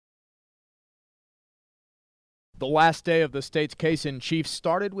The last day of the state's case-in-chief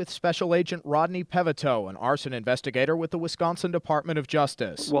started with Special Agent Rodney Pevito, an arson investigator with the Wisconsin Department of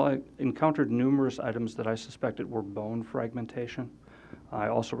Justice. Well, I encountered numerous items that I suspected were bone fragmentation. I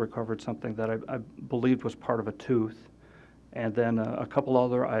also recovered something that I believed was part of a tooth, and then a couple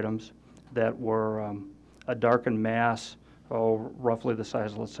other items that were a darkened mass, roughly the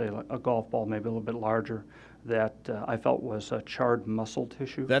size of, let's say, a golf ball, maybe a little bit larger, that I felt was charred muscle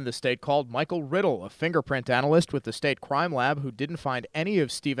tissue. Then the state called Michael Riddle, a fingerprint analyst with the state crime lab, who didn't find any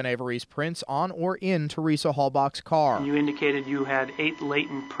of Stephen Avery's prints on or in Teresa Halbach's car. You indicated you had 8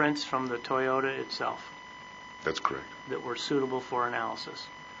 latent prints from the Toyota itself. That's correct. That were suitable for analysis.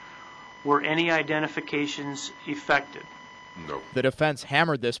 Were any identifications effected? No. The defense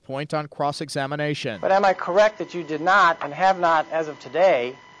hammered this point on cross-examination. But am I correct that you did not, and have not as of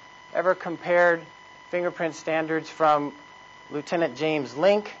today, ever compared fingerprint standards from Lieutenant James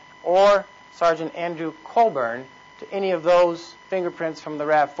Link or Sergeant Andrew Colburn to any of those fingerprints from the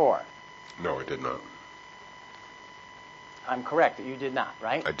RAV4? No, I did not. I'm correct that you did not,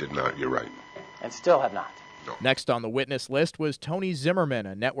 right? I did not. You're right. And still have not. No. Next on the witness list was Tony Zimmerman,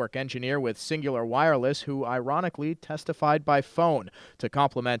 a network engineer with Singular Wireless, who ironically testified by phone. To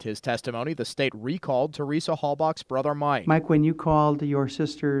complement his testimony, the state recalled Teresa Halbach's brother Mike. Mike, when you called your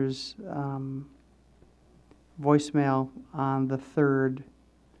sister's voicemail on the 3rd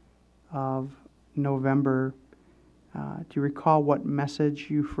of November, do you recall what message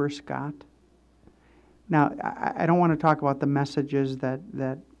you first got? Now, I don't want to talk about the messages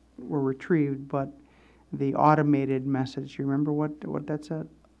that were retrieved, but the automated message, you remember what that said?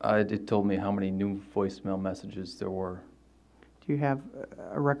 It told me how many new voicemail messages there were. Do you have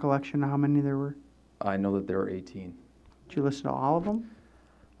a recollection of how many there were? I know that there were 18. Did you listen to all of them?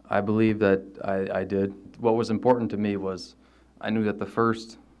 I believe that I did. What was important to me was I knew that the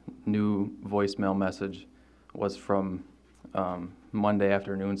first new voicemail message was from Monday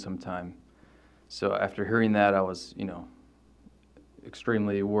afternoon sometime. So after hearing that, I was,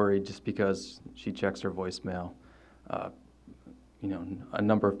 extremely worried, just because she checks her voicemail, a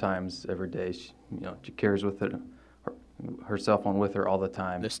number of times every day. She carries with it her cell phone with her all the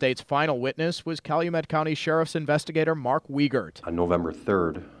time. The state's final witness was Calumet County Sheriff's investigator Mark Wiegert. On November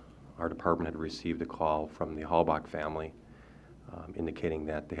 3rd, our department had received a call from the Halbach family indicating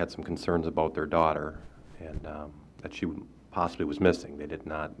that they had some concerns about their daughter and that she possibly was missing. They did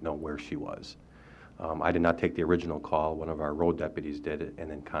not know where she was. I did not take the original call. One of our road deputies did it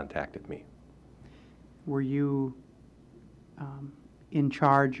and then contacted me. Were you in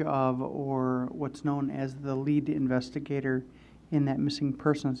charge of, or what's known as the lead investigator in that missing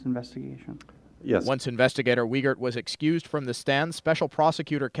persons investigation? Yes. Once investigator Wiegert was excused from the stand, Special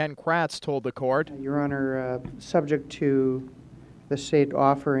Prosecutor Ken Kratz told the court, Your Honor, subject to the state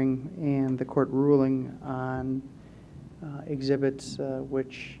offering and the court ruling on exhibits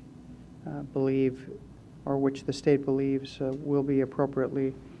which which the state believes will be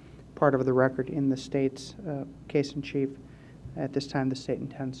appropriately part of the record in the state's case-in-chief. At this time, the state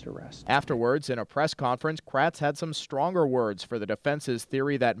intends to rest. Afterwards, in a press conference, Kratz had some stronger words for the defense's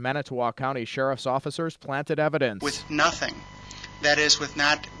theory that Manitowoc County Sheriff's officers planted evidence. With nothing, that is, with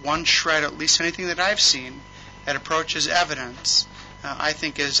not one shred, at least anything that I've seen, that approaches evidence, I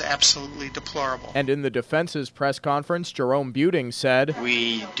think is absolutely deplorable. And in the defense's press conference, Jerome Buting said,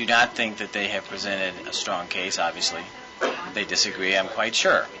 We do not think that they have presented a strong case, obviously. They disagree, I'm quite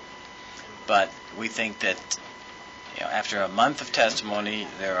sure. But we think that after a month of testimony,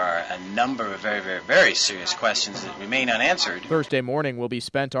 there are a number of very, very, very serious questions that remain unanswered. Thursday morning will be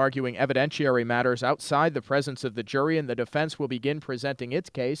spent arguing evidentiary matters outside the presence of the jury, and the defense will begin presenting its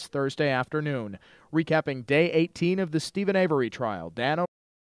case Thursday afternoon. Recapping Day 18 of the Stephen Avery trial, Dan.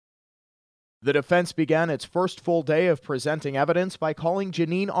 The defense began its first full day of presenting evidence by calling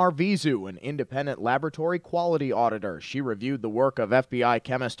Janine Arvizu, an independent laboratory quality auditor. She reviewed the work of FBI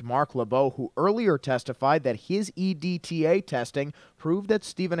chemist Mark LeBeau, who earlier testified that his EDTA testing proved that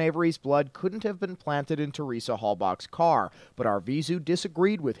Stephen Avery's blood couldn't have been planted in Teresa Halbach's car. But Arvizu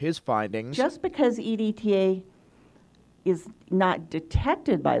disagreed with his findings. Just because EDTA is not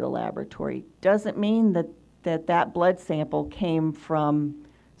detected by the laboratory doesn't mean that blood sample came from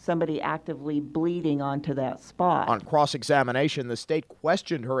somebody actively bleeding onto that spot. On cross-examination, the state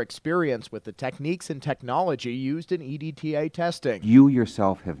questioned her experience with the techniques and technology used in EDTA testing. You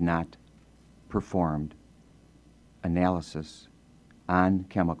yourself have not performed analysis on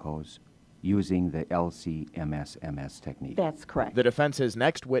chemicals using the LC-MS technique. That's correct. The defense's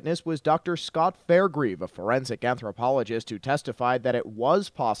next witness was Dr. Scott Fairgrieve, a forensic anthropologist who testified that it was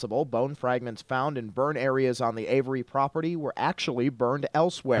possible bone fragments found in burn areas on the Avery property were actually burned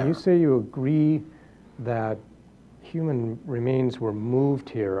elsewhere. You say you agree that human remains were moved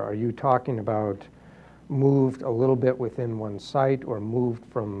here, are you talking about moved a little bit within one site or moved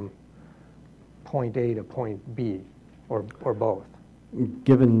from point A to point B, or both?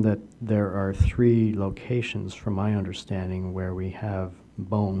 Given that there are 3 locations, from my understanding, where we have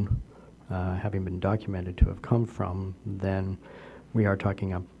bone having been documented to have come from, then we are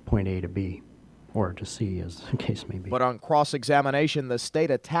talking about point A to B, or to C, as the case may be. But on cross-examination, the state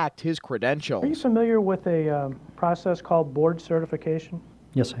attacked his credentials. Are you familiar with a process called board certification?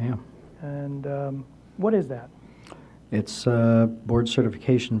 Yes, I am. And what is that? It's board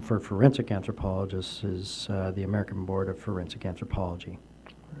certification for forensic anthropologists is the American Board of Forensic Anthropology.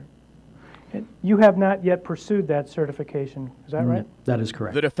 And you have not yet pursued that certification, is that right? That is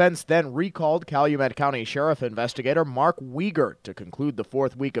correct. The defense then recalled Calumet County Sheriff investigator Mark Wiegert to conclude the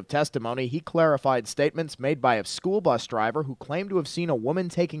 4th week of testimony. He clarified statements made by a school bus driver who claimed to have seen a woman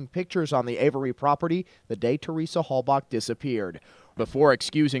taking pictures on the Avery property the day Teresa Halbach disappeared. Before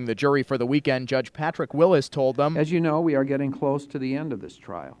excusing the jury for the weekend, Judge Patrick Willis told them, "As you know, we are getting close to the end of this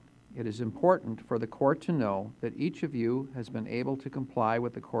trial. It is important for the court to know that each of you has been able to comply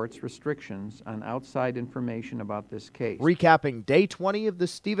with the court's restrictions on outside information about this case." Recapping Day 20 of the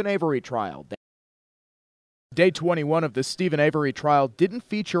Stephen Avery trial. Day 21 of the Stephen Avery trial didn't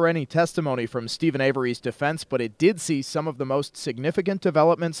feature any testimony from Stephen Avery's defense, but it did see some of the most significant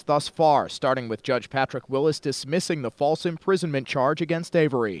developments thus far, starting with Judge Patrick Willis dismissing the false imprisonment charge against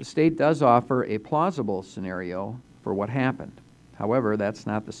Avery. The state does offer a plausible scenario for what happened. However, that's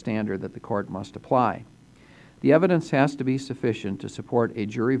not the standard that the court must apply. The evidence has to be sufficient to support a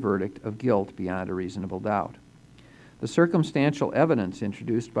jury verdict of guilt beyond a reasonable doubt. The circumstantial evidence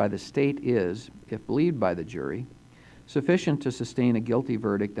introduced by the state is, if believed by the jury, sufficient to sustain a guilty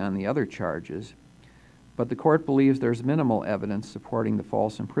verdict on the other charges, but the court believes there's minimal evidence supporting the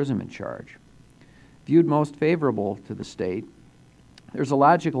false imprisonment charge. Viewed most favorable to the state, there's a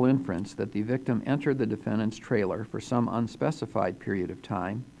logical inference that the victim entered the defendant's trailer for some unspecified period of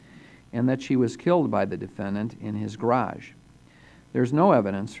time and that she was killed by the defendant in his garage. There's no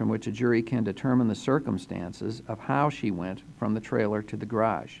evidence from which a jury can determine the circumstances of how she went from the trailer to the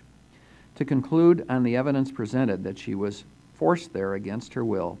garage. To conclude on the evidence presented that she was forced there against her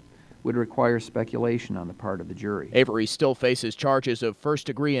will would require speculation on the part of the jury. Avery still faces charges of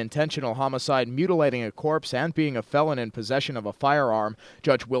first-degree intentional homicide, mutilating a corpse, and being a felon in possession of a firearm.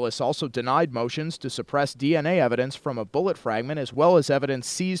 Judge Willis also denied motions to suppress DNA evidence from a bullet fragment, as well as evidence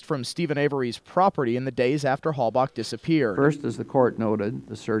seized from Stephen Avery's property in the days after Halbach disappeared. First, as the court noted,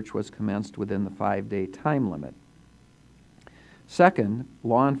 the search was commenced within the 5-day time limit. Second,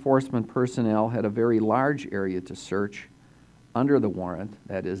 law enforcement personnel had a very large area to search under the warrant,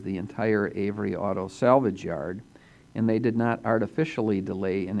 that is the entire Avery Auto Salvage Yard, and they did not artificially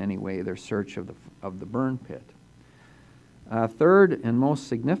delay in any way their search of the burn pit. Third and most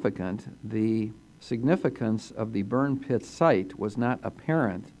significant, the significance of the burn pit site was not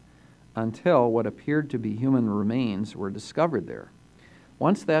apparent until what appeared to be human remains were discovered there.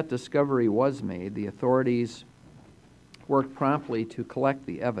 Once that discovery was made, the authorities worked promptly to collect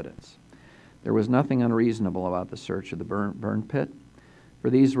the evidence. There was nothing unreasonable about the search of the burn pit. For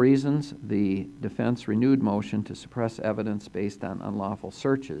these reasons, the defense renewed motion to suppress evidence based on unlawful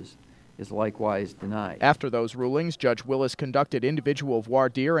searches is likewise denied. After those rulings, Judge Willis conducted individual voir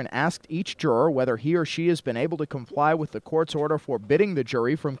dire and asked each juror whether he or she has been able to comply with the court's order forbidding the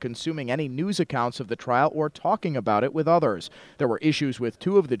jury from consuming any news accounts of the trial or talking about it with others. There were issues with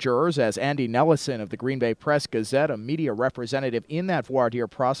 2 of the jurors, as Andy Nellison of the Green Bay Press-Gazette, a media representative in that voir dire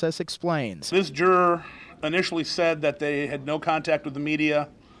process, explains. This juror initially said that they had no contact with the media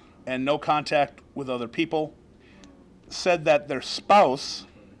and no contact with other people, said that their spouse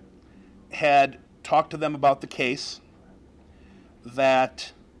had talked to them about the case,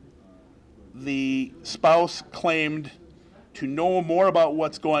 that the spouse claimed to know more about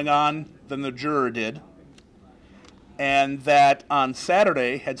what's going on than the juror did, and that on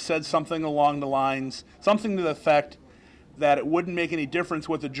Saturday had said something along the lines, something to the effect that it wouldn't make any difference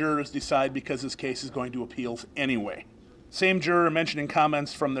what the jurors decide because this case is going to appeals anyway. Same juror mentioning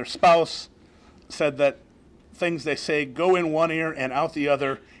comments from their spouse said that things they say go in one ear and out the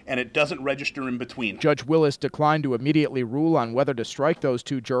other, and it doesn't register in between. Judge Willis declined to immediately rule on whether to strike those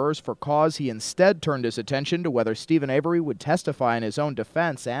 2 jurors for cause. He instead turned his attention to whether Stephen Avery would testify in his own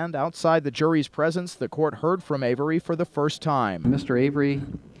defense, and outside the jury's presence, the court heard from Avery for the first time. Mr. Avery,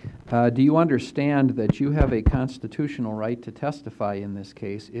 do you understand that you have a constitutional right to testify in this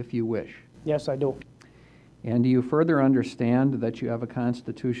case if you wish? Yes, I do. And do you further understand that you have a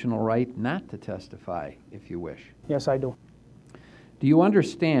constitutional right not to testify if you wish? Yes, I do. Do you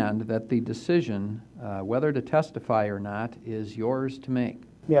understand that the decision whether to testify or not is yours to make?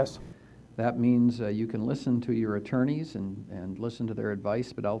 Yes. That means you can listen to your attorneys and listen to their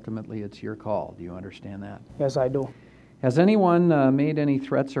advice, but ultimately it's your call. Do you understand that? Yes, I do. Has anyone made any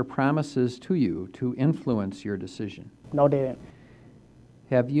threats or promises to you to influence your decision? No, they didn't.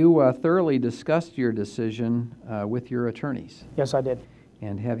 Have you thoroughly discussed your decision with your attorneys? Yes, I did.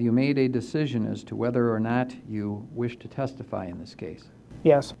 And have you made a decision as to whether or not you wish to testify in this case?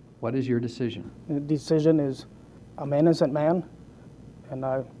 Yes. What is your decision? The decision is I'm an innocent man, and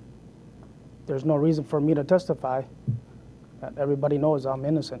there's no reason for me to testify. Everybody knows I'm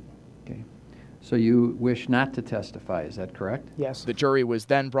innocent. Okay. So you wish not to testify, is that correct? Yes. The jury was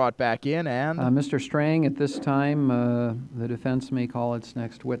then brought back in and... Mr. Strang, at this time, the defense may call its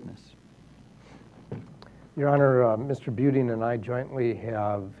next witness. Your Honor, Mr. Buting and I jointly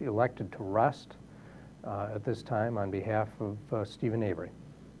have elected to rest at this time on behalf of Stephen Avery.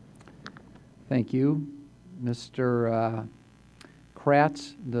 Thank you. Mr.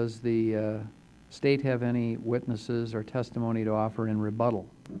 Kratz, does the state have any witnesses or testimony to offer in rebuttal?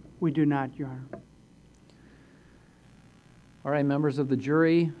 We do not, Your Honor. All right, members of the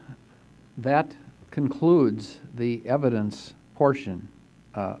jury, that concludes the evidence portion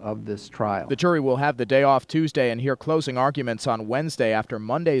of this trial. The jury will have the day off Tuesday and hear closing arguments on Wednesday. After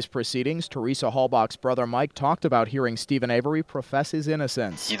Monday's proceedings, Teresa Halbach's brother Mike talked about hearing Stephen Avery profess his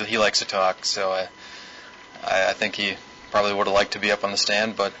innocence. He likes to talk, so I think he probably would have liked to be up on the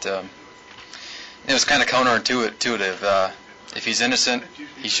stand, but it was kind of counterintuitive. If he's innocent,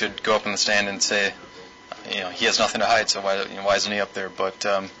 he should go up on the stand and say, he has nothing to hide, so why isn't he up there? But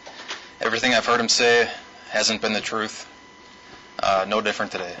everything I've heard him say hasn't been the truth. No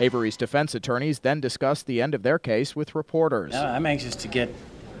different today. Avery's defense attorneys then discussed the end of their case with reporters. I'm anxious to get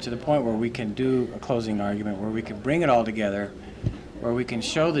to the point where we can do a closing argument, where we can bring it all together, where we can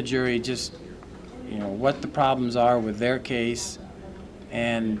show the jury just, what the problems are with their case,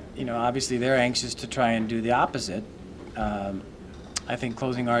 and, obviously they're anxious to try and do the opposite. I think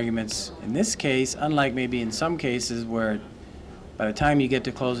closing arguments in this case, unlike maybe in some cases where by the time you get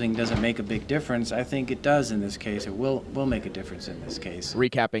to closing doesn't make a big difference, I think it does in this case. It will make a difference in this case.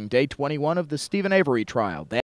 Recapping day 21 of the Stephen Avery trial.